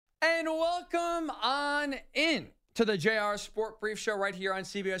And welcome on in to the JR Sport Brief Show right here on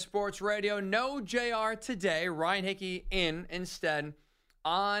CBS Sports Radio. No JR today. Ryan Hickey in instead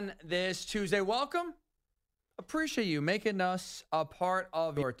on this Tuesday. Welcome. Appreciate you making us a part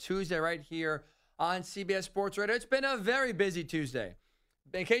of your Tuesday right here on CBS Sports Radio. It's been a very busy Tuesday.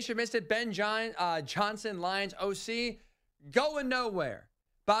 In case you missed it, Ben Johnson, Lions OC, going nowhere.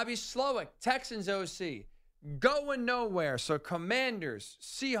 Bobby Slowick, Texans OC, going nowhere. So Commanders,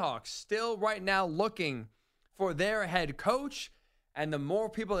 Seahawks still right now looking for their head coach. And the more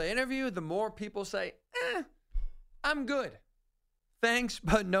people they interview, the more people say, I'm good. Thanks,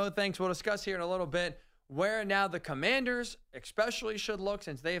 but no thanks. We'll discuss here in a little bit where now the Commanders especially should look,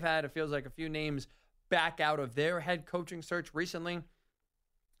 since they've had, it feels like, a few names back out of their head coaching search recently.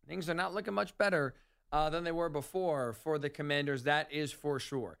 Things are not looking much better than they were before for the Commanders. That is for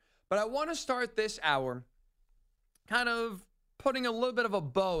sure. But I want to start this hour kind of putting a little bit of a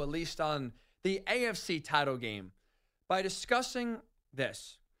bow, at least on the AFC title game, by discussing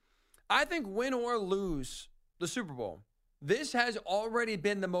this. I think win or lose the Super Bowl, this has already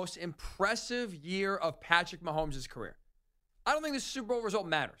been the most impressive year of Patrick Mahomes' career. I don't think the Super Bowl result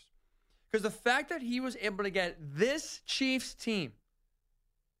matters, because the fact that he was able to get this Chiefs team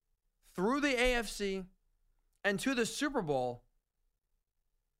through the AFC and to the Super Bowl,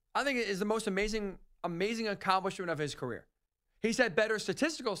 I think it is the most amazing accomplishment of his career. He's had better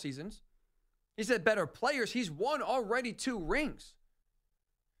statistical seasons. He's had better players. He's won already 2 rings.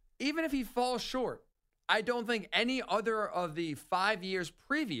 Even if he falls short, I don't think any other of the 5 years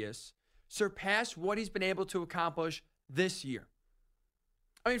previous surpassed what he's been able to accomplish this year.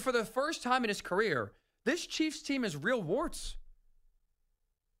 I mean, for the first time in his career, this Chiefs team is real warts.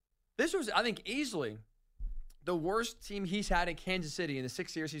 This was, I think, easily the worst team he's had in Kansas City in the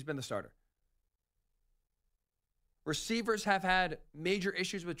 6 years he's been the starter. Receivers have had major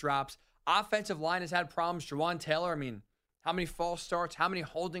issues with drops. Offensive line has had problems. Jawan Taylor, I mean, how many false starts, how many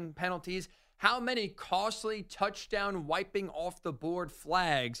holding penalties, how many costly touchdown wiping off the board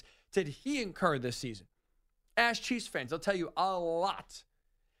flags did he incur this season? Ask Chiefs fans, they'll tell you a lot.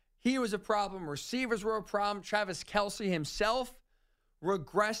 He was a problem. Receivers were a problem. Travis Kelce himself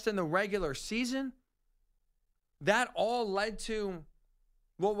regressed in the regular season. That all led to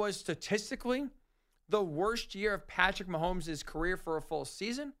what was statistically the worst year of Patrick Mahomes' career for a full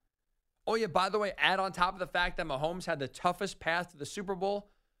season. Oh, yeah, by the way, add on top of the fact that Mahomes had the toughest path to the Super Bowl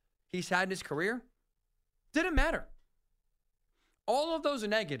he's had in his career. Didn't matter. All of those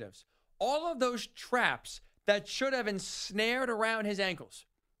negatives, all of those traps that should have ensnared around his ankles,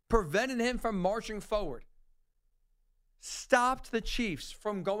 prevented him from marching forward, stopped the Chiefs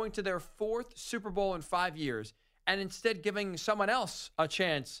from going to their 4th Super Bowl in 5 years, and instead giving someone else a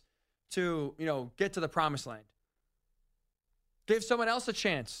chance to, get to the promised land. Give someone else a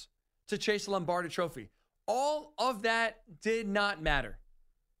chance to chase the Lombardi Trophy. All of that did not matter.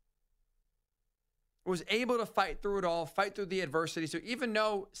 Was able to fight through it all, fight through the adversity. So even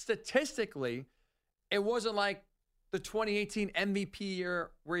though statistically it wasn't like the 2018 MVP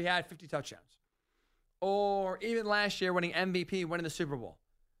year where he had 50 touchdowns, or even last year winning MVP, winning the Super Bowl,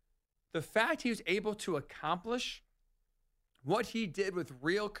 the fact he was able to accomplish what he did with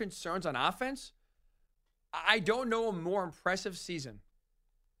real concerns on offense, I don't know a more impressive season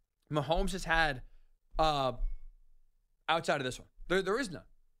Mahomes has had outside of this one. There is none.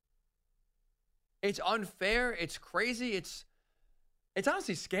 It's unfair. It's crazy. It's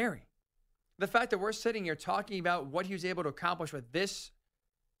honestly scary. The fact that we're sitting here talking about what he was able to accomplish with this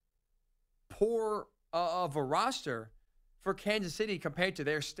poor of a roster for Kansas City compared to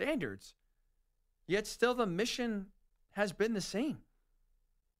their standards, yet still the mission has been the same.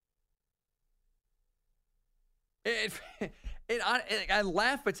 I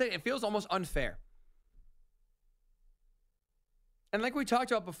laugh, but it feels almost unfair. And like we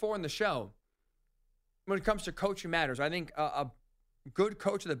talked about before in the show, when it comes to coaching matters, I think a good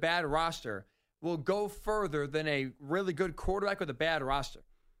coach with a bad roster will go further than a really good quarterback with a bad roster.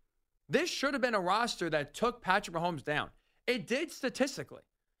 This should have been a roster that took Patrick Mahomes down. It did statistically.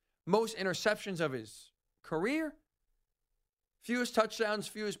 Most interceptions of his career, fewest touchdowns,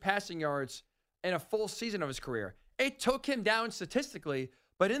 fewest passing yards in a full season of his career. It took him down statistically,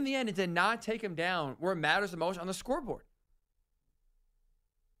 but in the end, it did not take him down where it matters the most on the scoreboard.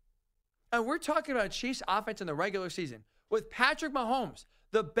 And we're talking about Chiefs offense in the regular season with Patrick Mahomes,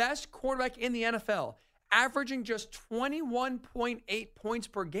 the best quarterback in the NFL, averaging just 21.8 points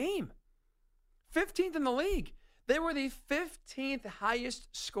per game. 15th in the league. They were the 15th highest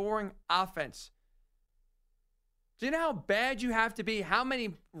scoring offense. Do you know how bad you have to be? How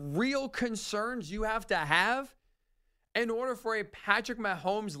many real concerns you have to have in order for a Patrick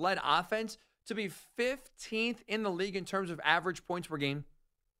Mahomes-led offense to be 15th in the league in terms of average points per game.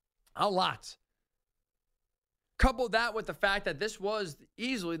 A lot. Couple that with the fact that this was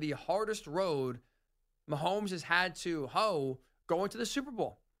easily the hardest road Mahomes has had to hoe going to the Super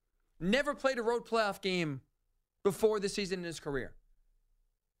Bowl. Never played a road playoff game before this season in his career.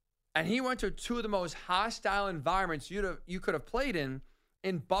 And he went to two of the most hostile environments you could have played in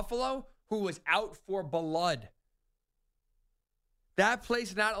Buffalo, who was out for blood. That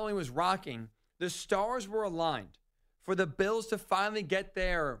place not only was rocking, the stars were aligned for the Bills to finally get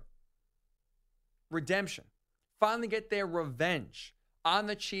their redemption, finally get their revenge on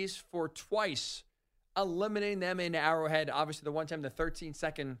the Chiefs for twice eliminating them in Arrowhead. Obviously, the one time, the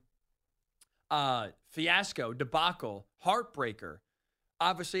 13-second fiasco, debacle, heartbreaker.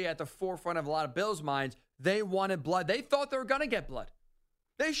 Obviously, at the forefront of a lot of Bills' minds, they wanted blood. They thought they were going to get blood.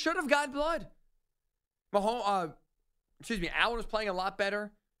 They should have got blood. Allen was playing a lot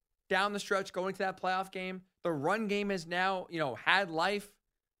better down the stretch going to that playoff game. The run game has now, had life.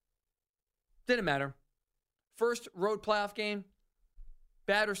 Didn't matter. First road playoff game,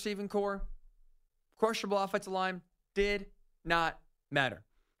 bad receiving core, questionable offensive line, did not matter.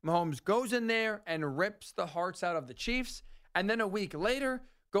 Mahomes goes in there and rips the hearts out of the Chiefs, and then a week later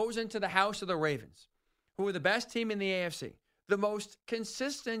goes into the house of the Ravens, who are the best team in the AFC, the most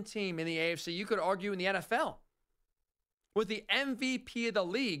consistent team in the AFC, you could argue, in the NFL, with the MVP of the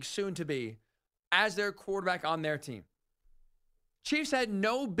league, soon to be, as their quarterback on their team. Chiefs had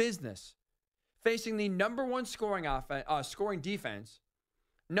no business facing the number one scoring defense,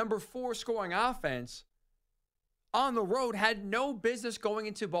 number 4 scoring offense on the road, had no business going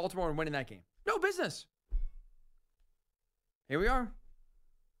into Baltimore and winning that game. No business. Here we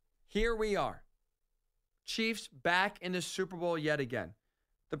are. Chiefs back in the Super Bowl yet again.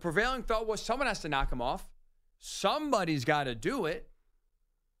 The prevailing thought was someone has to knock them off. Somebody's got to do it.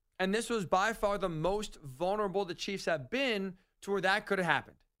 And this was by far the most vulnerable the Chiefs have been to where that could have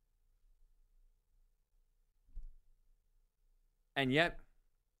happened. And yet,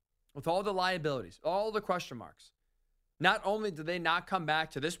 with all the liabilities, all the question marks, not only did they not come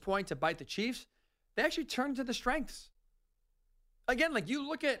back to this point to bite the Chiefs, they actually turned to the strengths. Again, you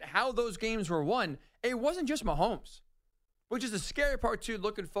look at how those games were won, it wasn't just Mahomes, which is the scary part too,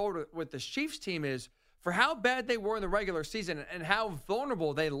 looking forward with this Chiefs team, is for how bad they were in the regular season and how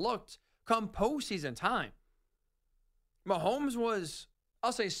vulnerable they looked come postseason time. Mahomes was,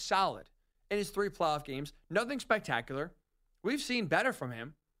 I'll say, solid in his 3 playoff games. Nothing spectacular. We've seen better from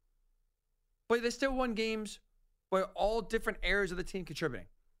him. But they still won games where all different areas of the team contributing.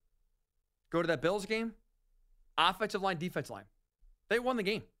 Go to that Bills game, offensive line, defensive line. They won the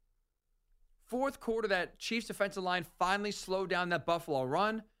game. Fourth quarter, that Chiefs defensive line finally slowed down that Buffalo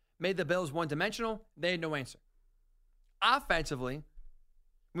run, made the Bills one-dimensional. They had no answer. Offensively,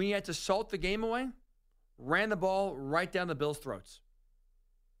 when you had to salt the game away, ran the ball right down the Bills' throats.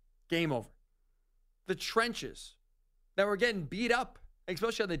 Game over. The trenches that were getting beat up,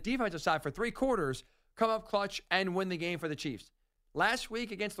 especially on the defensive side for 3 quarters, come up clutch and win the game for the Chiefs. Last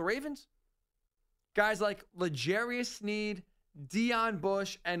week against the Ravens, guys like L'Jarius Sneed, Deion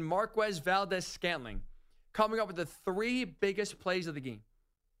Bush, and Marquez Valdez-Scantling coming up with the 3 biggest plays of the game.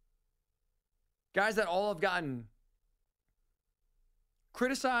 Guys that all have gotten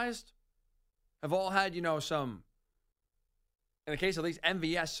criticized, have all had, some, in the case of at least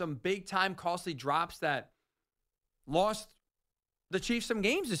MVS, some big-time costly drops that lost the Chiefs some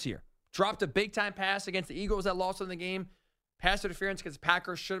games this year. Dropped a big-time pass against the Eagles that lost in the game. Pass interference against the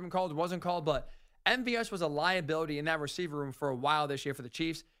Packers should have been called, wasn't called, but MVS was a liability in that receiver room for a while this year for the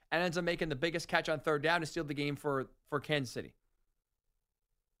Chiefs and ends up making the biggest catch on 3rd down to steal the game for Kansas City.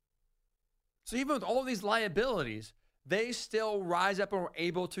 So even with all these liabilities, they still rise up and were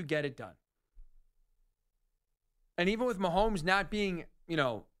able to get it done. And even with Mahomes not being,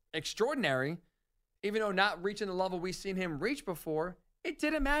 extraordinary, even though not reaching the level we've seen him reach before, it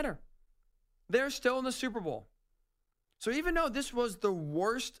didn't matter. They're still in the Super Bowl. So even though this was the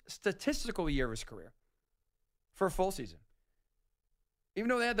worst statistical year of his career for a full season, even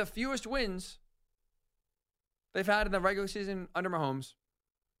though they had the fewest wins they've had in the regular season under Mahomes,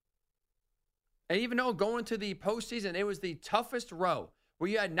 and even though going to the postseason, it was the toughest row, where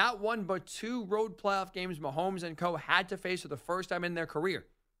you had not 1 but 2 road playoff games Mahomes and co. had to face for the first time in their career.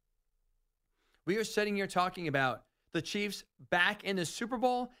 We are sitting here talking about the Chiefs back in the Super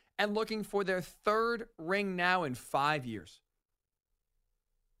Bowl and looking for their 3rd ring now in 5 years.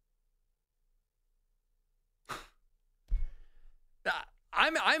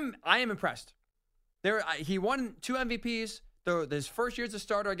 I am impressed. He won 2 MVPs. His first year as a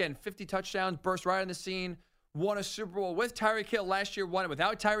starter, again, 50 touchdowns, burst right on the scene, won a Super Bowl with Tyreek Hill last year, won it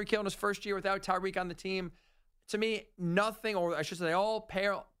without Tyreek Hill in his first year, without Tyreek on the team. To me, nothing, or I should say, they all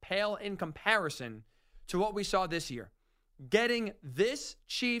pale in comparison to what we saw this year. Getting this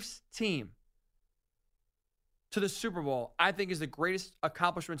Chiefs team to the Super Bowl, I think, is the greatest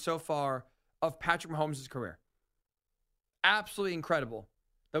accomplishment so far of Patrick Mahomes' career. Absolutely incredible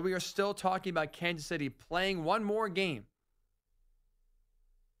that we are still talking about Kansas City playing one more game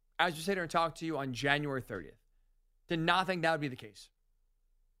as we sit here and talk to you on January 30th. Did not think that would be the case.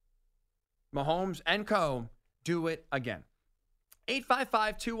 Mahomes and co. do it again.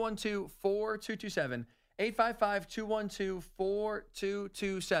 855-212-4227.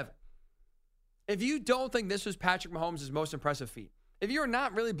 855-212-4227. If you don't think this was Patrick Mahomes' most impressive feat, if you're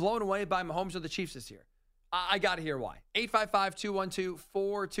not really blown away by Mahomes or the Chiefs this year, I got to hear why.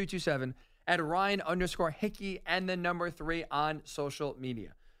 855-212-4227 at Ryan_Hickey and the number 3 on social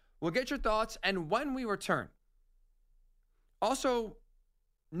media. We'll get your thoughts, and when we return. Also,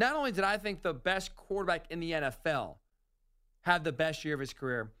 not only did I think the best quarterback in the NFL had the best year of his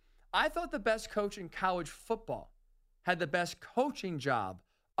career, I thought the best coach in college football had the best coaching job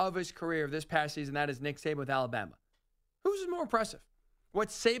of his career this past season. That is Nick Saban with Alabama. Who's more impressive? What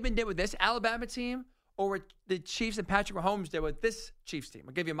Saban did with this Alabama team, or what the Chiefs and Patrick Mahomes did with this Chiefs team?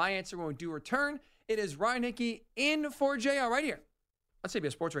 I'll give you my answer when we do return. It is Ryan Hickey in for JR right here on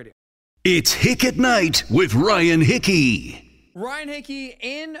CBS Sports Radio. It's Hick at Night with Ryan Hickey. Ryan Hickey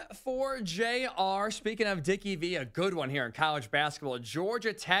in for JR. Speaking of Dickie V, a good one here in college basketball.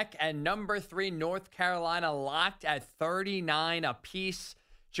 Georgia Tech and number 3 North Carolina locked at 39 apiece.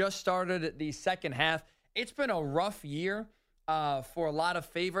 Just started the second half. It's been a rough year for a lot of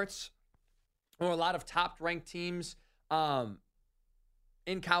favorites or a lot of top-ranked teams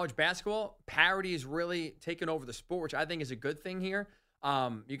in college basketball. Parity is really taken over the sport, which I think is a good thing here.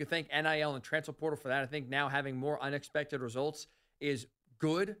 You can thank NIL and transfer portal for that. I think now having more unexpected results is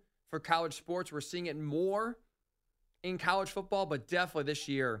good for college sports. We're seeing it more in college football, but definitely this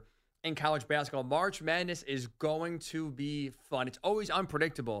year in college basketball. March Madness is going to be fun. It's always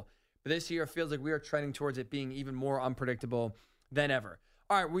unpredictable, but this year it feels like we are trending towards it being even more unpredictable than ever.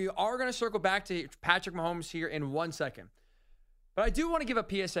 All right, we are going to circle back to Patrick Mahomes here in 1 second, but I do want to give a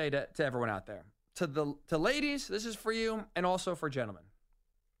PSA to everyone out there. To ladies, this is for you, and also for gentlemen.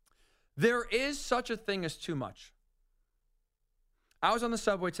 There is such a thing as too much. I was on the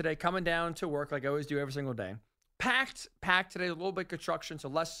subway today coming down to work like I always do every single day. Packed today, a little bit of construction, so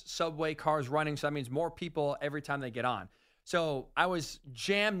less subway cars running, so that means more people every time they get on. So I was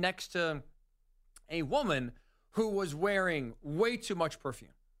jammed next to a woman who was wearing way too much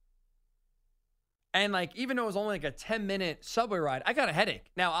perfume. And like, even though it was only like a 10-minute subway ride, I got a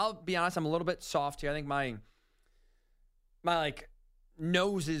headache. Now, I'll be honest, I'm a little bit soft here. I think my like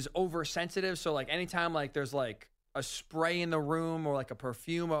nose is oversensitive. So like anytime like there's like a spray in the room or like a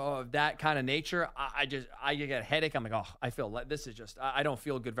perfume of that kind of nature, I get a headache. I'm like, oh, I don't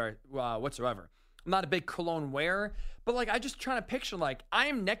feel good very whatsoever. I'm not a big cologne wearer, but like I just trying to picture like I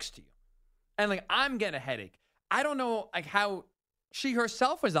am next to you and like I'm getting a headache. I don't know like how she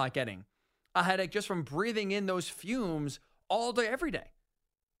herself was not getting a headache just from breathing in those fumes all day, every day.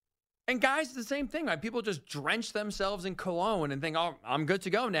 And guys, it's the same thing. Right? People just drench themselves in cologne and think, oh, I'm good to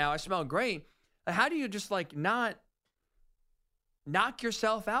go now. I smell great. How do you just like not knock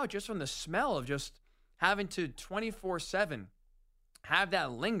yourself out just from the smell of just having to 24/7 have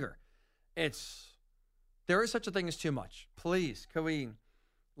that linger? There is such a thing as too much. Please, can we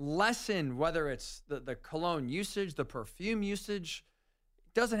lessen whether it's the cologne usage, the perfume usage?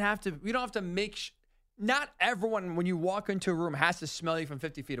 We don't have to make, not everyone when you walk into a room has to smell you from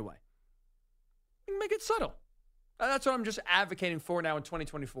 50 feet away. You can make it subtle. That's what I'm just advocating for now in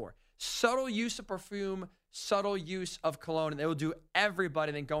 2024. Subtle use of perfume, subtle use of cologne, and it will do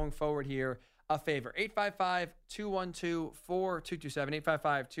everybody then going forward here a favor.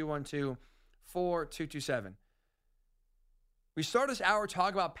 855-212-4227. 855-212-4227. We start this hour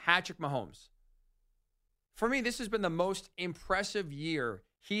talking about Patrick Mahomes. For me, this has been the most impressive year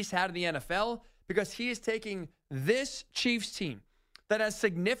he's had in the NFL because he is taking this Chiefs team that has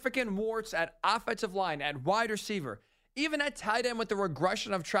significant warts at offensive line, at wide receiver, even at tight end with the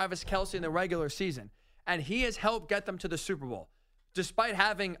regression of Travis Kelce in the regular season. And he has helped get them to the Super Bowl. Despite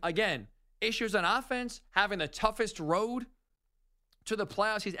having, again, issues on offense, having the toughest road to the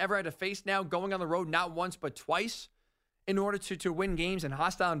playoffs he's ever had to face now, going on the road not once but twice in order to win games in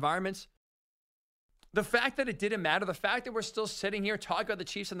hostile environments. The fact that it didn't matter, the fact that we're still sitting here talking about the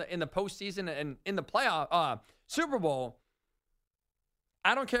Chiefs in the postseason and in the playoff Super Bowl,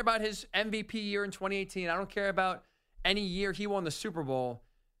 I don't care about his MVP year in 2018. I don't care about any year he won the Super Bowl.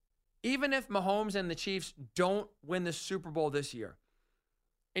 even if Mahomes and the Chiefs don't win the Super Bowl this year,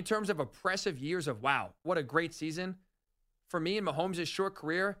 in terms of impressive years of, wow, what a great season, for me in Mahomes' short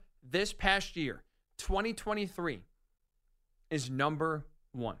career, this past year, 2023, is number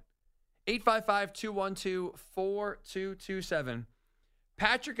one. 855-212-4227.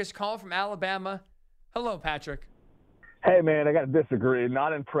 Patrick is calling from Alabama. Hello, Patrick. Hey, man, I got to disagree.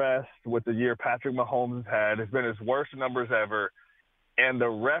 Not impressed with the year Patrick Mahomes has had. It's been his worst numbers ever. And the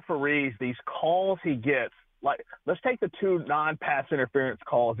referees, these calls he gets, like, let's take the 2 non-pass interference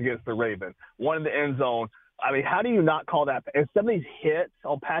calls against the Ravens. One in the end zone. I mean, how do you not call that? And some of these hits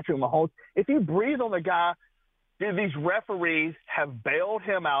on Patrick Mahomes, if you breathe on the guy, dude, these referees have bailed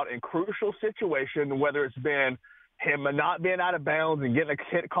him out in crucial situations, whether it's been him not being out of bounds and getting a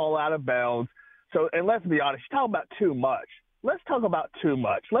hit call out of bounds. So, and let's be honest, you talk about too much. Let's talk about too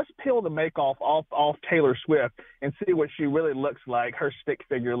much. Let's peel the make-off off Taylor Swift and see what she really looks like, her stick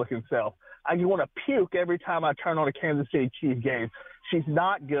figure-looking self. I want to puke every time I turn on a Kansas City Chiefs game. She's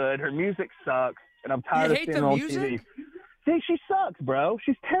not good. Her music sucks, and I'm tired of seeing her on TV. See, she sucks, bro.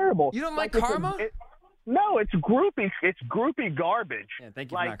 She's terrible. You don't like Karma? No, it's groupie. It's groupie garbage. Yeah,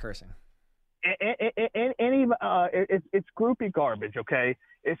 thank you for not cursing. It's groupie garbage, okay?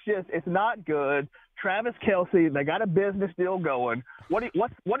 It's not good. Travis Kelce, they got a business deal going. What's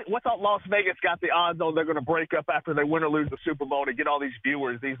Las Vegas got the odds on they're going to break up after they win or lose the Super Bowl to get all these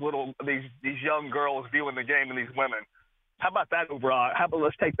viewers, these young girls viewing the game and these women? How about that overall?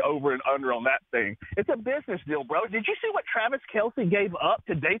 Let's take the over and under on that thing. It's a business deal, bro. Did you see what Travis Kelce gave up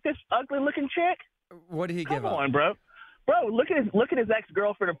to date this ugly-looking chick? What did he give up? Come on, bro. Bro, look at his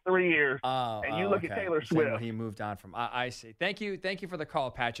ex-girlfriend of 3 years, and you look at Taylor Swift. He moved on from. I see. Thank you for the call,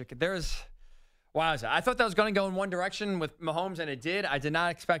 Patrick. I thought that was going to go in one direction with Mahomes, and it did. I did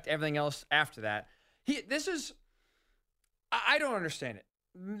not expect everything else after that. I don't understand it.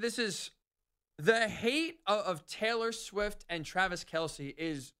 This is the hate of Taylor Swift and Travis Kelce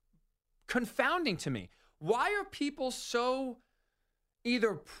is confounding to me. Why are people so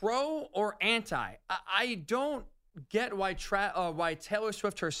either pro or anti? I don't get why Taylor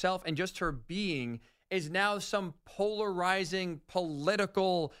Swift herself and just her being is now some polarizing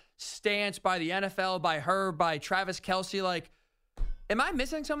political stance by the NFL, by her, by Travis Kelce. Like, am I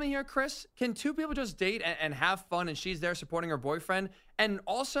missing something here, Chris? Can two people just date and have fun and she's there supporting her boyfriend? And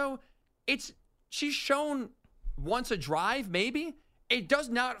also, she's shown once a drive, maybe. It does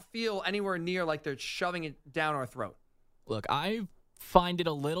not feel anywhere near like they're shoving it down our throat. Look, I find it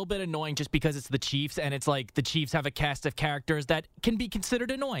a little bit annoying just because it's the Chiefs, and it's like the Chiefs have a cast of characters that can be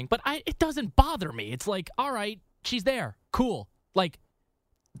considered annoying. But it doesn't bother me. It's like, all right, she's there. Cool. Like,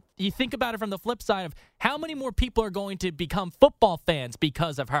 you think about it from the flip side of how many more people are going to become football fans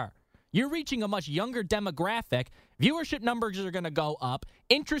because of her. You're reaching a much younger demographic. Viewership numbers are going to go up.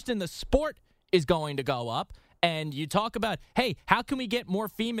 Interest in the sport is going to go up. And you talk about, hey, how can we get more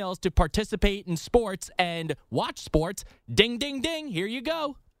females to participate in sports and watch sports? Ding, ding, ding. Here you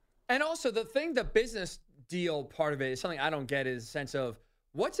go. And also, the business deal part of it is something I don't get is a sense of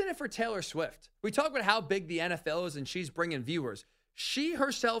what's in it for Taylor Swift? We talk about how big the NFL is and she's bringing viewers. She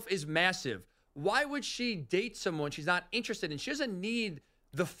herself is massive. Why would she date someone she's not interested in? She doesn't need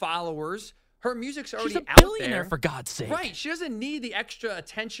the followers. Her music's already out there. She's a billionaire, for God's sake. Right. She doesn't need the extra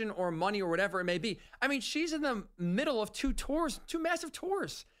attention or money or whatever it may be. I mean, she's in the middle of two massive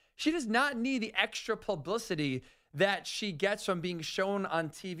tours. She does not need the extra publicity that she gets from being shown on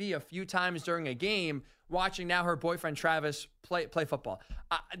TV a few times during a game, watching now her boyfriend Travis play football.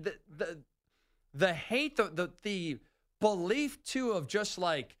 The hate, the belief, too, of just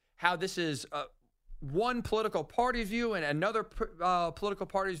like how this is one political party's view and another political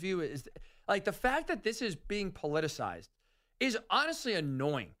party's view is... Like, the fact that this is being politicized is honestly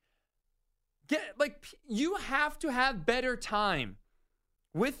annoying. You have to have better time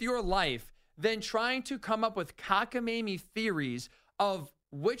with your life than trying to come up with cockamamie theories of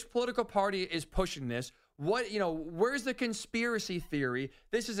which political party is pushing this. Where's the conspiracy theory?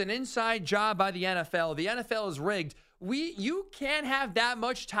 This is an inside job by the NFL. The NFL is rigged. You can't have that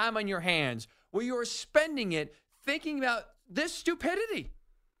much time on your hands where you are spending it thinking about this stupidity.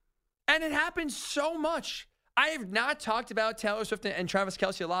 And it happens so much. I have not talked about Taylor Swift and Travis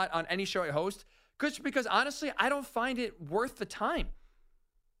Kelce a lot on any show I host because honestly, I don't find it worth the time.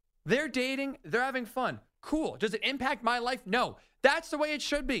 They're dating. They're having fun. Cool. Does it impact my life? No. That's the way it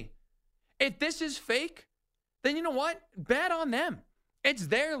should be. If this is fake, then you know what? Bad on them. It's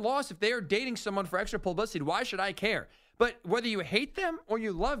their loss if they are dating someone for extra publicity. Why should I care? But whether you hate them or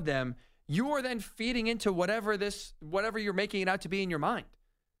you love them, you are then feeding into whatever you're making it out to be in your mind.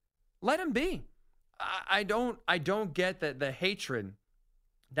 Let him be. I don't get the hatred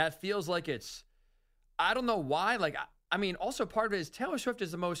that feels like it's, I don't know why. Like, I mean, also part of it is Taylor Swift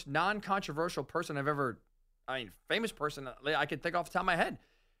is the most non-controversial person famous person I can think off the top of my head.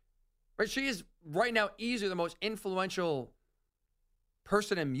 Right? She is right now easily the most influential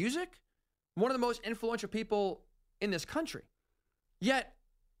person in music, one of the most influential people in this country. Yet,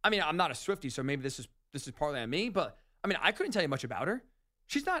 I mean, I'm not a Swiftie, so maybe this is partly on me, but I mean, I couldn't tell you much about her.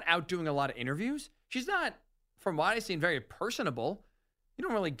 She's not out doing a lot of interviews. She's not, from what I've seen, very personable. You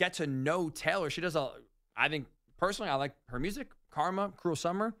don't really get to know Taylor. She does I think, personally, I like her music. Karma, Cruel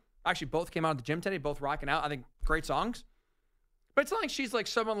Summer. Actually, both came out of the gym today, both rocking out. I think great songs. But it's not like she's like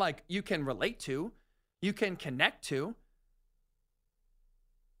someone like you can relate to, you can connect to.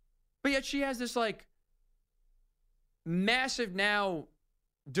 But yet she has this like massive now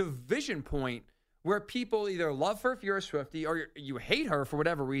division point where people either love her if you're a Swiftie or you hate her for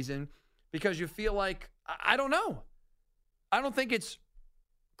whatever reason because you feel like, I don't know. I don't think it's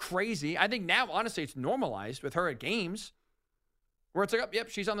crazy. I think now, honestly, it's normalized with her at games where it's like, oh, yep,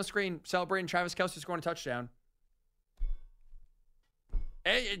 she's on the screen celebrating Travis Kelce scoring a touchdown.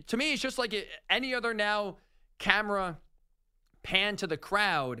 To me, it's just like any other now camera pan to the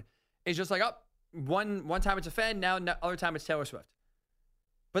crowd is just like, oh, one time it's a fan, now other time it's Taylor Swift.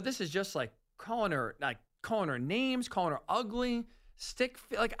 But this is just like calling her names, calling her ugly,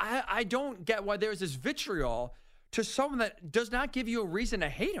 I don't get why there's this vitriol to someone that does not give you a reason to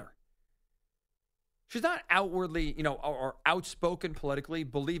hate her. She's not outwardly, or outspoken politically,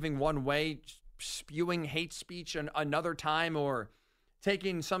 believing one way, spewing hate speech another time, or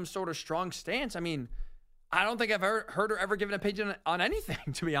taking some sort of strong stance. I mean, I don't think I've ever heard her ever give an opinion on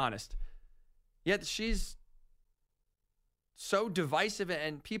anything, to be honest. Yet she's so divisive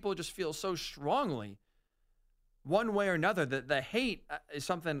and people just feel so strongly one way or another that the hate is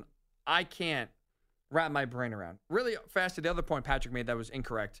something I can't wrap my brain around. Really fast to the other point Patrick made that was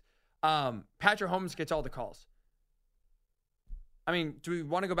incorrect. Patrick Mahomes gets all the calls. I mean, do we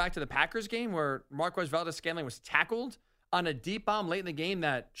want to go back to the Packers game where Marquez Valdes-Scantling was tackled on a deep bomb late in the game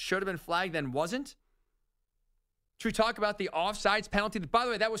that should have been flagged then wasn't? Should we talk about the offsides penalty? By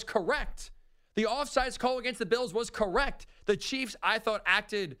the way, that was correct. The offsides call against the Bills was correct. The Chiefs, I thought,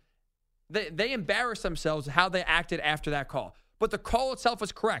 they embarrassed themselves how they acted after that call. But the call itself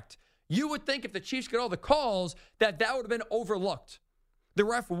was correct. You would think if the Chiefs get all the calls that would have been overlooked. The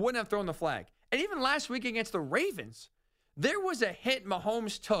ref wouldn't have thrown the flag. And even last week against the Ravens, there was a hit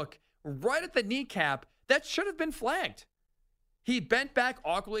Mahomes took right at the kneecap that should have been flagged. He bent back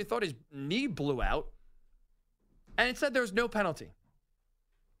awkwardly, thought his knee blew out, and it said there was no penalty.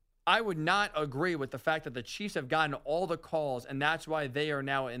 I would not agree with the fact that the Chiefs have gotten all the calls, and that's why they are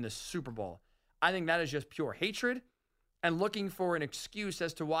now in the Super Bowl. I think that is just pure hatred and looking for an excuse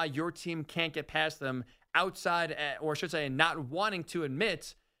as to why your team can't get past them outside, or I should say, not wanting to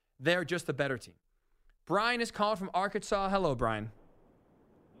admit they're just the better team. Brian is calling from Arkansas. Hello, Brian.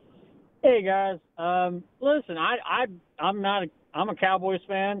 Hey guys, listen, I'm a Cowboys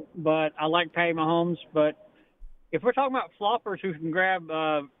fan, but I like Patty Mahomes. But if we're talking about floppers who can grab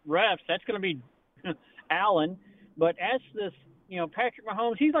refs, that's going to be Allen. But as this, Patrick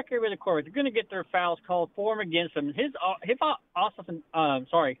Mahomes, he's like every other quarterback. They're going to get their fouls called for him against him. His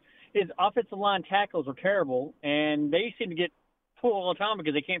offensive line tackles are terrible, and they seem to get pulled all the time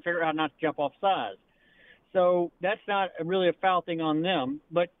because they can't figure out how not to jump off sides. So that's not really a foul thing on them.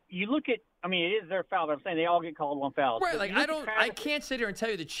 But you look at, it is their foul, but I'm saying they all get called on fouls. Right, I can't sit here and tell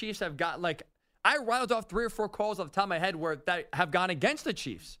you the Chiefs have got, I rattled off 3 or 4 calls off the top of my head that have gone against the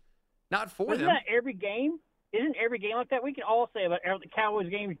Chiefs, not for them. Isn't that every game? Isn't every game like that? We can all say about the Cowboys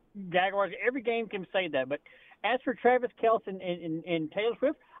game, Jaguars, every game can say that. But as for Travis Kelce and Taylor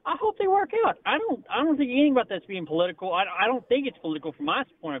Swift, I hope they work out. I don't think anything about that's being political. I don't think it's political from my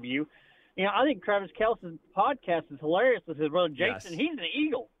point of view. I think Travis Kelce's podcast is hilarious with his brother Jason. Yes. He's an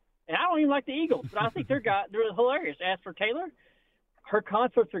Eagle, and I don't even like the Eagles, but I think they're hilarious. As for Taylor, her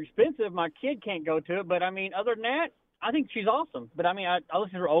concerts are expensive. My kid can't go to it, but other than that, I think she's awesome. But I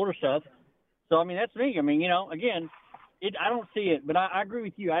listen to her older stuff, so that's me. Again, I don't see it, but I agree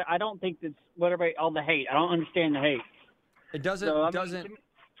with you. I don't think that's all the hate. I don't understand the hate. It doesn't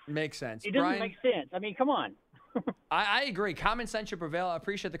make sense. It doesn't Brian, make sense. Come on. I agree. Common sense should prevail. I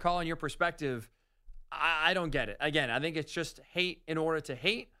appreciate the call and your perspective. I don't get it. Again, I think it's just hate in order to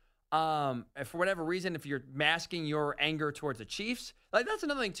hate. For whatever reason, if you're masking your anger towards the Chiefs, that's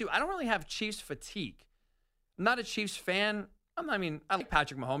another thing too. I don't really have Chiefs fatigue. I'm not a Chiefs fan. I like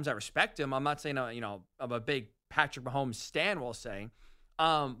Patrick Mahomes. I respect him. I'm not saying I'm a big Patrick Mahomes stan, we'll say.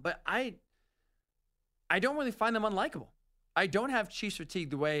 But I don't really find them unlikable. I don't have Chiefs fatigue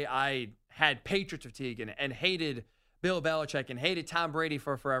the way I had Patriots fatigue and hated Bill Belichick and hated Tom Brady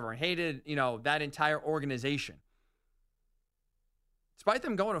for forever and hated, that entire organization. Despite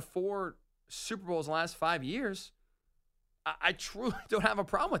them going to 4 Super Bowls in the last 5 years, I truly don't have a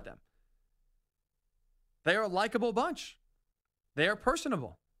problem with them. They are a likable bunch. They are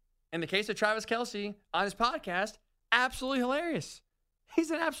personable. In the case of Travis Kelce on his podcast, absolutely hilarious. He's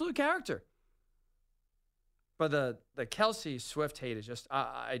an absolute character. But the Kelce Swift hate is just,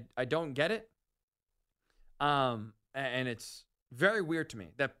 I don't get it. And it's very weird to me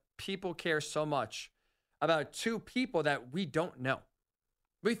that people care so much about 2 people that we don't know.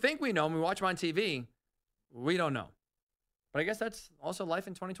 We think we know them. We watch them on TV. We don't know. But I guess that's also life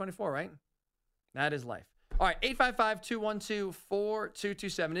in 2024, right? That is life. All right,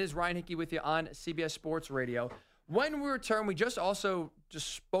 855-212-4227. It is Ryan Hickey with you on CBS Sports Radio. When we return, we just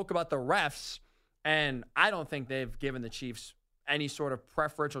spoke about the refs, and I don't think they've given the Chiefs any sort of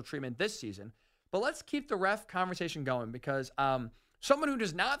preferential treatment this season. But let's keep the ref conversation going because someone who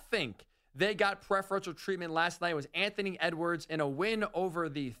does not think they got preferential treatment last night was Anthony Edwards in a win over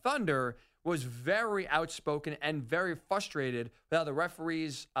the Thunder, was very outspoken and very frustrated with how the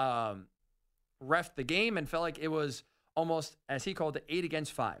referees reffed the game and felt like it was almost, as he called it, 8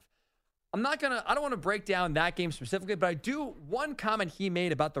 against 5. I don't want to break down that game specifically, but one comment he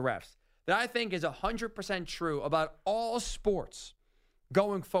made about the refs that I think is 100% true about all sports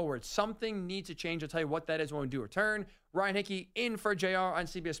going forward. Something needs to change. I'll tell you what that is when we do return. Ryan Hickey in for JR on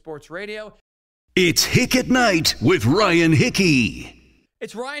CBS Sports Radio. It's Hick at Night with Ryan Hickey.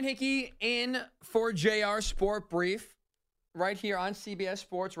 It's Ryan Hickey in for JR Sport Brief right here on CBS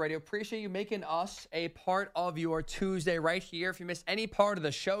Sports Radio. Appreciate you making us a part of your Tuesday right here. If you missed any part of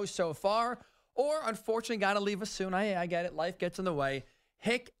the show so far, or unfortunately got to leave us soon, I get it. Life gets in the way.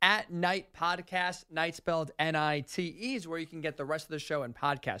 Hick at Night Podcast, Night spelled Nite, is where you can get the rest of the show in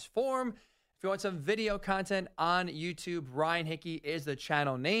podcast form. If you want some video content on YouTube, Ryan Hickey is the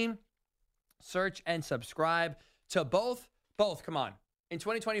channel name. Search and subscribe to both. Come on. In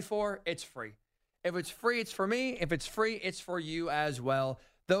 2024, it's free. If it's free, it's for me. If it's free, it's for you as well.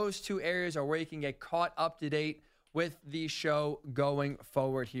 Those 2 areas are where you can get caught up to date with the show going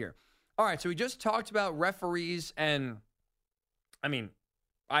forward here. All right, so we just talked about referees and, I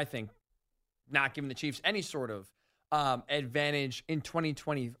think not giving the Chiefs any sort of advantage in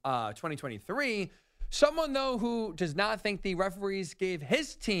 2023. Someone, though, who does not think the referees gave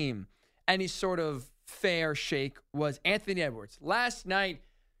his team any sort of fair shake was Anthony Edwards. Last night,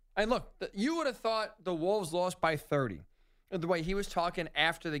 and look, you would have thought the Wolves lost by 30. The way he was talking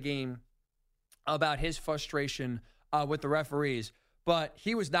after the game about his frustration with the referees, but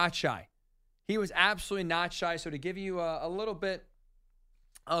he was not shy. He was absolutely not shy. So to give you a little bit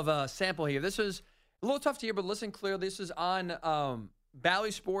of a sample here. This was a little tough to hear, but listen clearly. This is on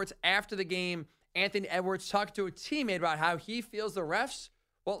Bally Sports after the game. Anthony Edwards talked to a teammate about how he feels the refs,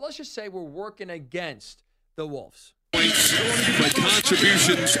 well, let's just say we're working against the Wolves. But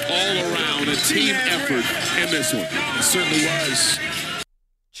contributions all around, a team effort in this one. It certainly was.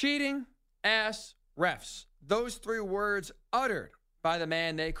 Cheating ass refs. Those 3 words uttered by the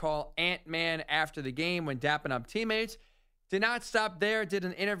man they call Ant-Man after the game when dapping up teammates. Did not stop there, did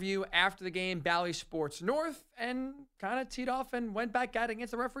an interview after the game, Bally Sports North, and kind of teed off and went back at it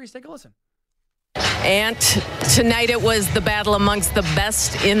against the referees. Take a listen. And tonight it was the battle amongst the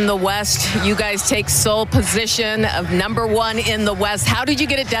best in the West. You guys take sole position of number 1 in the West. How did you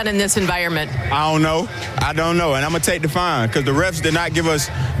get it done in this environment? I don't know. And I'm going to take the fine because the refs did not give us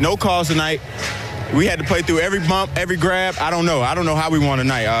no calls tonight. We had to play through every bump, every grab. I don't know how we won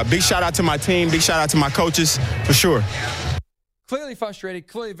tonight. Big shout out to my team. Big shout out to my coaches for sure. Clearly frustrated,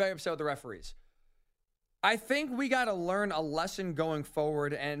 clearly very upset with the referees. I think we got to learn a lesson going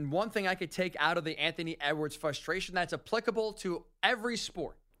forward, and one thing I could take out of the Anthony Edwards frustration that's applicable to every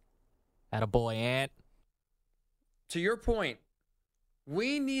sport. Attaboy, Ant. To your point,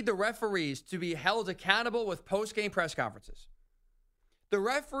 we need the referees to be held accountable with post-game press conferences. The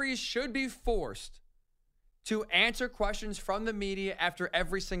referees should be forced to answer questions from the media after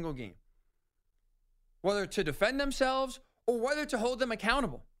every single game, whether to defend themselves or whether to hold them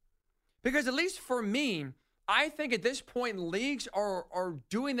accountable. Because at least for me, I think at this point, leagues are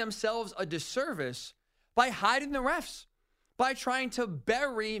doing themselves a disservice by hiding the refs, by trying to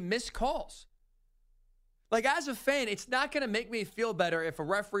bury missed calls. Like, as a fan, it's not going to make me feel better if a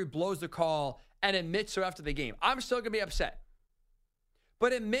referee blows the call and admits so after the game. I'm still going to be upset.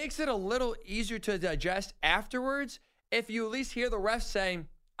 But it makes it a little easier to digest afterwards if you at least hear the refs saying,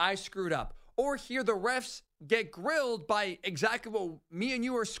 I screwed up. Or hear the refs get grilled by exactly what me and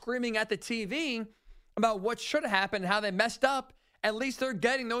you are screaming at the TV about what should have happened, how they messed up. At least they're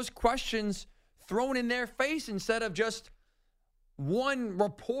getting those questions thrown in their face instead of just one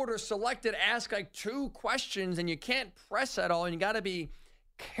reporter selected ask like 2 questions, and you can't press at all, and you got to be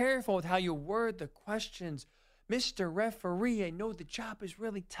careful with how you word the questions. Mr. Referee, I know the job is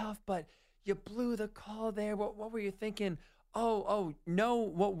really tough, but you blew the call there. What were you thinking? Oh, no,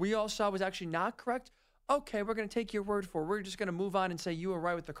 what we all saw was actually not correct? Okay, we're going to take your word for it. We're just going to move on and say you were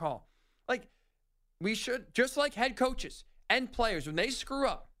right with the call. Like, we should, just like head coaches and players, when they screw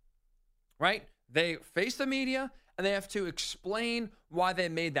up, right, they face the media and they have to explain why they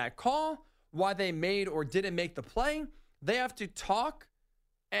made that call, why they made or didn't make the play. They have to talk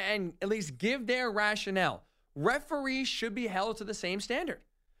and at least give their rationale. Referees should be held to the same standard.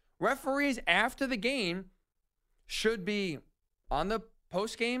 Referees after the game should be on the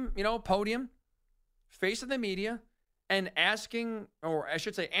post-game, podium, facing the media, and asking, or I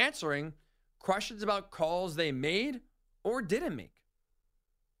should say answering, questions about calls they made or didn't make.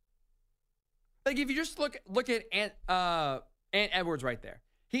 Like, if you just look at Ant Edwards right there.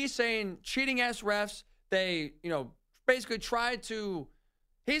 He's saying cheating-ass refs, they, basically tried to,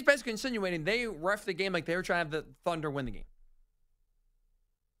 he's basically insinuating they ref the game like they were trying to have the Thunder win the game.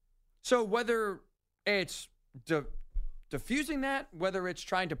 So whether it's diffusing that, whether it's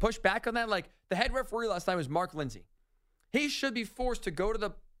trying to push back on that, like the head referee last time was Mark Lindsay. He should be forced to go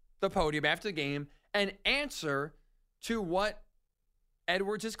to the podium after the game and answer to what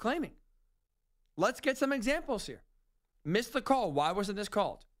Edwards is claiming. Let's get some examples here. Missed the call. Why wasn't this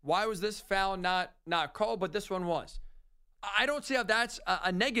called? Why was this foul not called, but this one was? I don't see how that's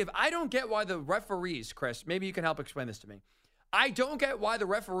a negative. I don't get why the referees, Chris, maybe you can help explain this to me. I don't get why the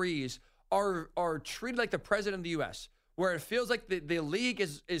referees are treated like the president of the U.S., where it feels like the league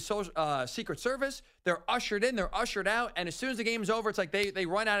is Secret Service. They're ushered in, they're ushered out, and as soon as the game's over, it's like they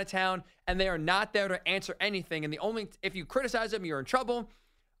run out of town, and they are not there to answer anything. And if you criticize them, you're in trouble.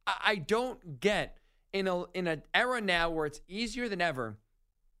 I don't get, in an era now where it's easier than ever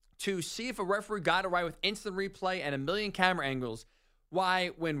to see if a referee got it right with instant replay and a million camera angles, why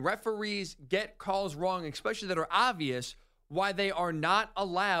when referees get calls wrong, especially that are obvious, why they are not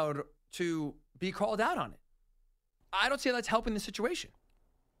allowed to be called out on it. I don't see how that's helping the situation.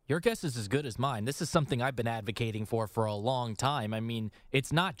 Your guess is as good as mine. This is something I've been advocating for a long time. I mean,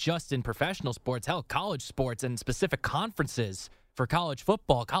 it's not just in professional sports, hell, college sports and specific conferences for college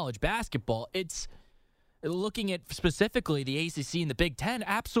football, college basketball. It's looking at specifically the ACC and the Big Ten,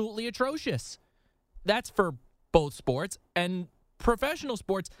 absolutely atrocious. That's for both sports and professional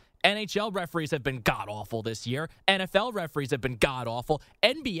sports. NHL referees have been god-awful this year. NFL referees have been god-awful.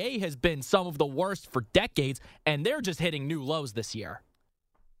 NBA has been some of the worst for decades, and they're just hitting new lows this year.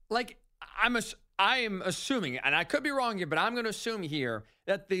 Like, I am assuming, and I could be wrong here, but I'm going to assume here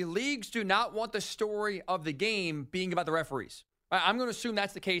that the leagues do not want the story of the game being about the referees. I'm going to assume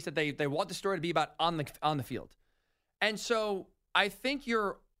that's the case, that they want the story to be about on the field. And so I think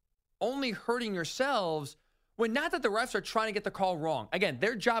you're only hurting yourselves when, not that the refs are trying to get the call wrong. Again,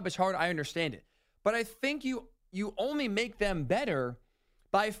 their job is hard. I understand it. But I think you only make them better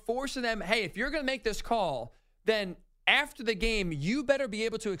by forcing them, hey, if you're going to make this call, then after the game, you better be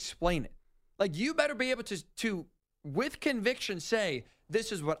able to explain it. Like, you better be able to with conviction, say,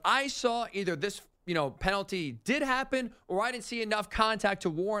 this is what I saw. Either this, penalty did happen, or I didn't see enough contact to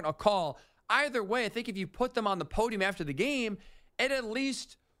warrant a call. Either way, I think if you put them on the podium after the game, it at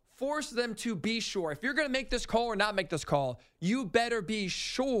least force them to be sure. If you're going to make this call or not make this call, you better be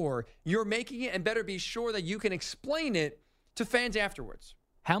sure you're making it, and better be sure that you can explain it to fans afterwards.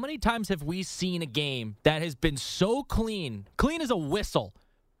 How many times have we seen a game that has been so clean as a whistle,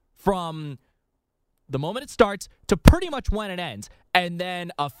 from the moment it starts to pretty much when it ends, and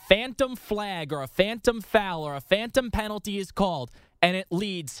then a phantom flag or a phantom foul or a phantom penalty is called, and it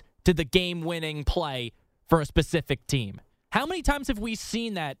leads to the game-winning play for a specific team? How many times have we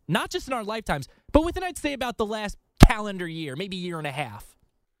seen that, not just in our lifetimes, but within, I'd say, about the last calendar year, maybe year and a half?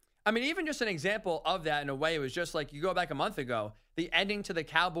 I mean, even just an example of that in a way, it was just like, you go back a month ago, the ending to the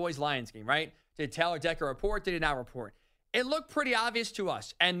Cowboys-Lions game, right? Did Taylor Decker report? Did he not report? It looked pretty obvious to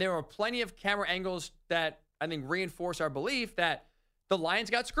us, and there were plenty of camera angles that I think reinforce our belief that the Lions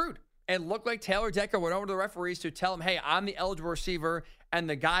got screwed. It looked like Taylor Decker went over to the referees to tell him, hey, I'm the eligible receiver, and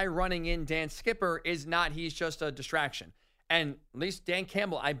the guy running in, Dan Skipper, is not. He's just a distraction. And at least Dan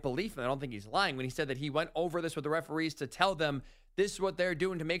Campbell, I believe him, I don't think he's lying when he said that he went over this with the referees to tell them this is what they're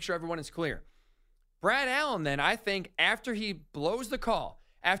doing to make sure everyone is clear. Brad Allen, then, I think after he blows the call,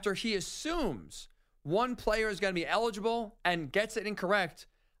 after he assumes one player is going to be eligible and gets it incorrect,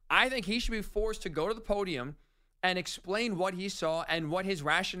 I think he should be forced to go to the podium and explain what he saw and what his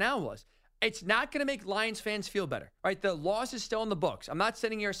rationale was. it's not going to make Lions fans feel better, right? The loss is still in the books. I'm not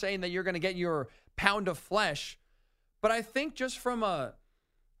sitting here saying that you're going to get your pound of flesh, but I think just from an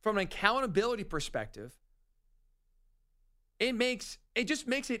accountability perspective, it just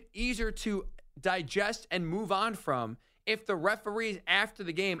makes it easier to digest and move on from if the referees after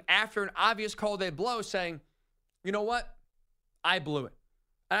the game, after an obvious call they blow, saying, you know what, I blew it.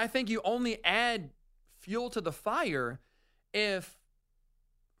 And I think you only add fuel to the fire if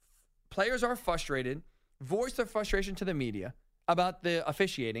players are frustrated, voice their frustration to the media about the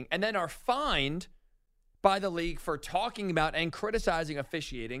officiating, and then are fined by the league for talking about and criticizing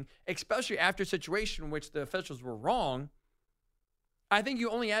officiating, especially after a situation in which the officials were wrong. I think you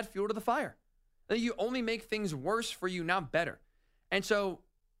only add fuel to the fire. I think you only make things worse for you, not better. And so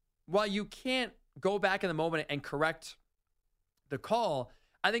while you can't go back in the moment and correct the call,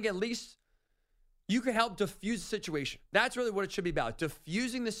 I think at least you can help diffuse the situation. That's really what it should be about,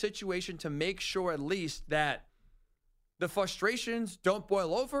 diffusing the situation to make sure at least that the frustrations don't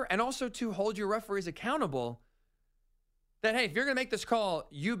boil over, and also to hold your referees accountable that, hey, if you're going to make this call,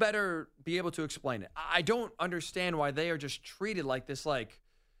 you better be able to explain it. I don't understand why they are just treated like this, like,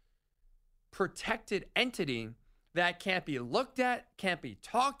 protected entity that can't be looked at, can't be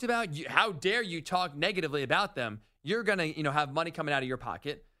talked about. How dare you talk negatively about them? You're going to, have money coming out of your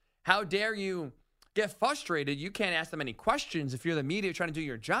pocket. How dare you get frustrated? You can't ask them any questions if you're the media trying to do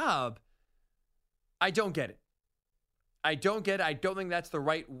your job. I don't get it. I don't think that's the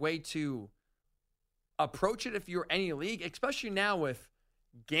right way to approach it if you're any league, especially now with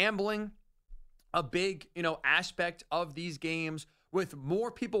gambling, a big, aspect of these games, with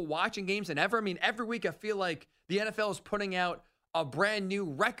more people watching games than ever. I mean, every week I feel like the NFL is putting out a brand new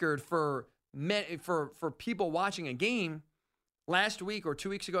record for people watching a game. Last week or 2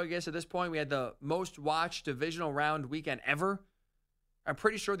 weeks ago, I guess at this point, we had the most watched divisional round weekend ever. I'm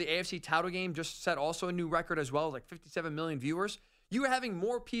pretty sure the AFC title game just set also a new record as well, like 57 million viewers. You are having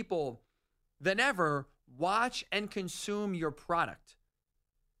more people than ever watch and consume your product.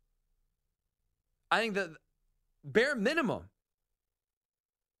 I think the bare minimum,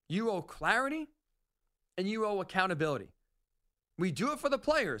 you owe clarity and you owe accountability. We do it for the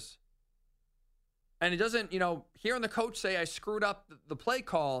players. And it doesn't, hearing the coach say I screwed up the play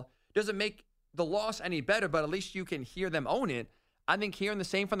call doesn't make the loss any better, but at least you can hear them own it. I think hearing the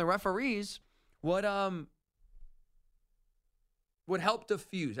same from the referees would help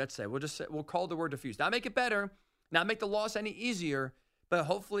diffuse. Let's say we'll call the word diffuse. Not make it better, not make the loss any easier, but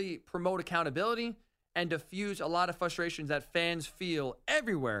hopefully promote accountability and diffuse a lot of frustrations that fans feel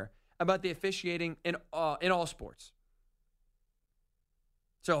everywhere about the officiating in all sports.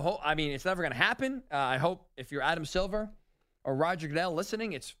 So, it's never going to happen. I hope if you're Adam Silver or Roger Goodell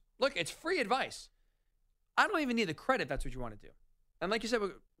listening, it's free advice. I don't even need the credit if that's what you want to do. And like you said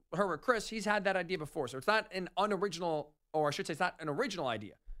with Herbert Chris, he's had that idea before. So it's not an unoriginal, or I should say it's not an original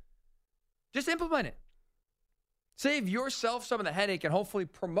idea. Just implement it. Save yourself some of the headache and hopefully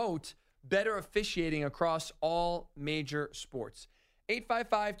promote better officiating across all major sports.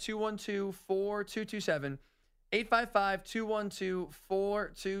 855-212-4227.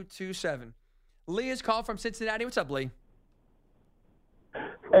 855-212-4227. Lee is calling from Cincinnati. What's up, Lee?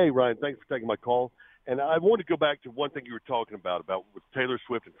 Hey, Ryan. Thanks for taking my call. And I want to go back to one thing you were talking about with Taylor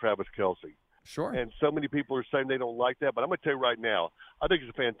Swift and Travis Kelce. Sure. And so many people are saying they don't like that, but I'm going to tell you right now, I think it's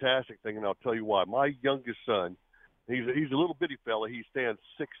a fantastic thing, and I'll tell you why. My youngest son, he's a little bitty fella. He stands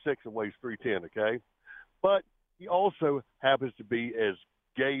 6'6" and weighs 310, okay? But he also happens to be as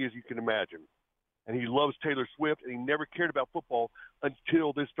gay as you can imagine. And he loves Taylor Swift, and he never cared about football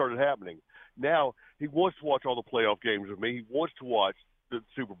until this started happening. Now he wants to watch all the playoff games with me. He wants to watch the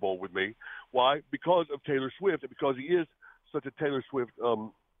Super Bowl with me. Why? Because of Taylor Swift, and because he is such a Taylor Swift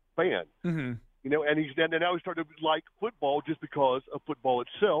fan. Mm-hmm. And now he's started to like football just because of football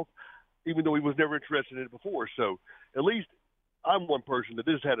itself, even though he was never interested in it before. So at least I'm one person that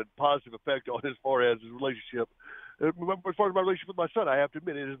this had a positive effect on as far as his relationship. As far as my relationship with my son, I have to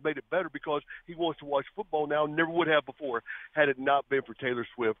admit it has made it better because he wants to watch football now, never would have before had it not been for Taylor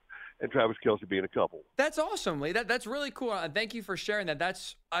Swift and Travis Kelce being a couple. That's awesome, Lee. That's really cool. Thank you for sharing that.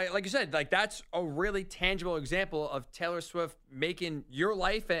 That's like you said, that's a really tangible example of Taylor Swift making your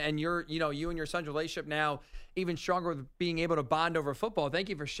life and you and your son's relationship now even stronger with being able to bond over football. Thank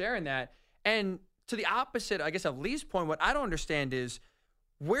you for sharing that. And to the opposite, I guess, of Lee's point, what I don't understand is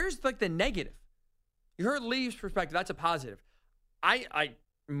where's the negative? You heard Lee's perspective. That's a positive.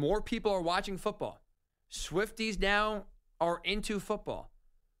 More people are watching football. Swifties now are into football.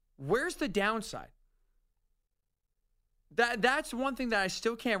 Where's the downside? That's one thing that I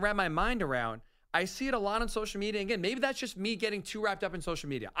still can't wrap my mind around. I see it a lot on social media. Again, maybe that's just me getting too wrapped up in social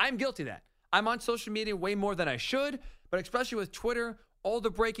media. I'm guilty of that. I'm on social media way more than I should, but especially with Twitter, all the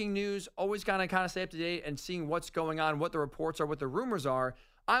breaking news, always kind of stay up to date and seeing what's going on, what the reports are, what the rumors are.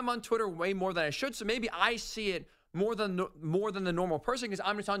 I'm on Twitter way more than I should, so maybe I see it more than the normal person because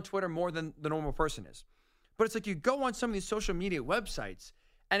I'm just on Twitter more than the normal person is. But it's like you go on some of these social media websites,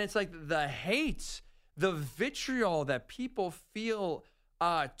 and it's like the hate, the vitriol that people feel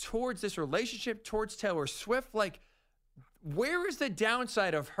towards this relationship, towards Taylor Swift. Like, where is the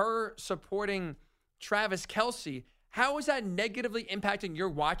downside of her supporting Travis Kelce? How is that negatively impacting your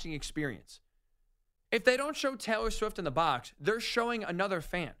watching experience? If they don't show Taylor Swift in the box, they're showing another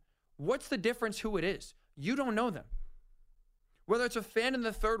fan. What's the difference who it is? You don't know them. Whether it's a fan in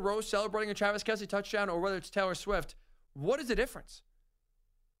the third row celebrating a Travis Kelce touchdown or whether it's Taylor Swift, what is the difference?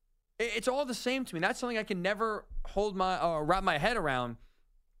 It's all the same to me. That's something I can never wrap my head around,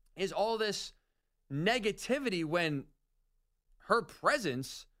 is all this negativity when her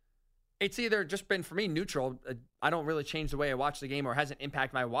presence, it's either just been, for me, neutral. I don't really change the way I watch the game or hasn't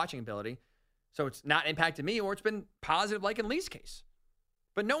impacted my watching ability. So it's not impacted me, or it's been positive like in Lee's case.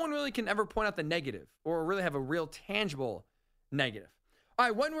 But no one really can ever point out the negative or really have a real tangible negative. All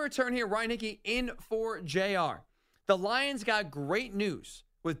right, when we return here, Ryan Hickey in for JR. The Lions got great news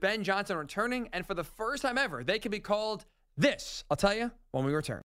with Ben Johnson returning, and for the first time ever, they can be called this. I'll tell you when we return.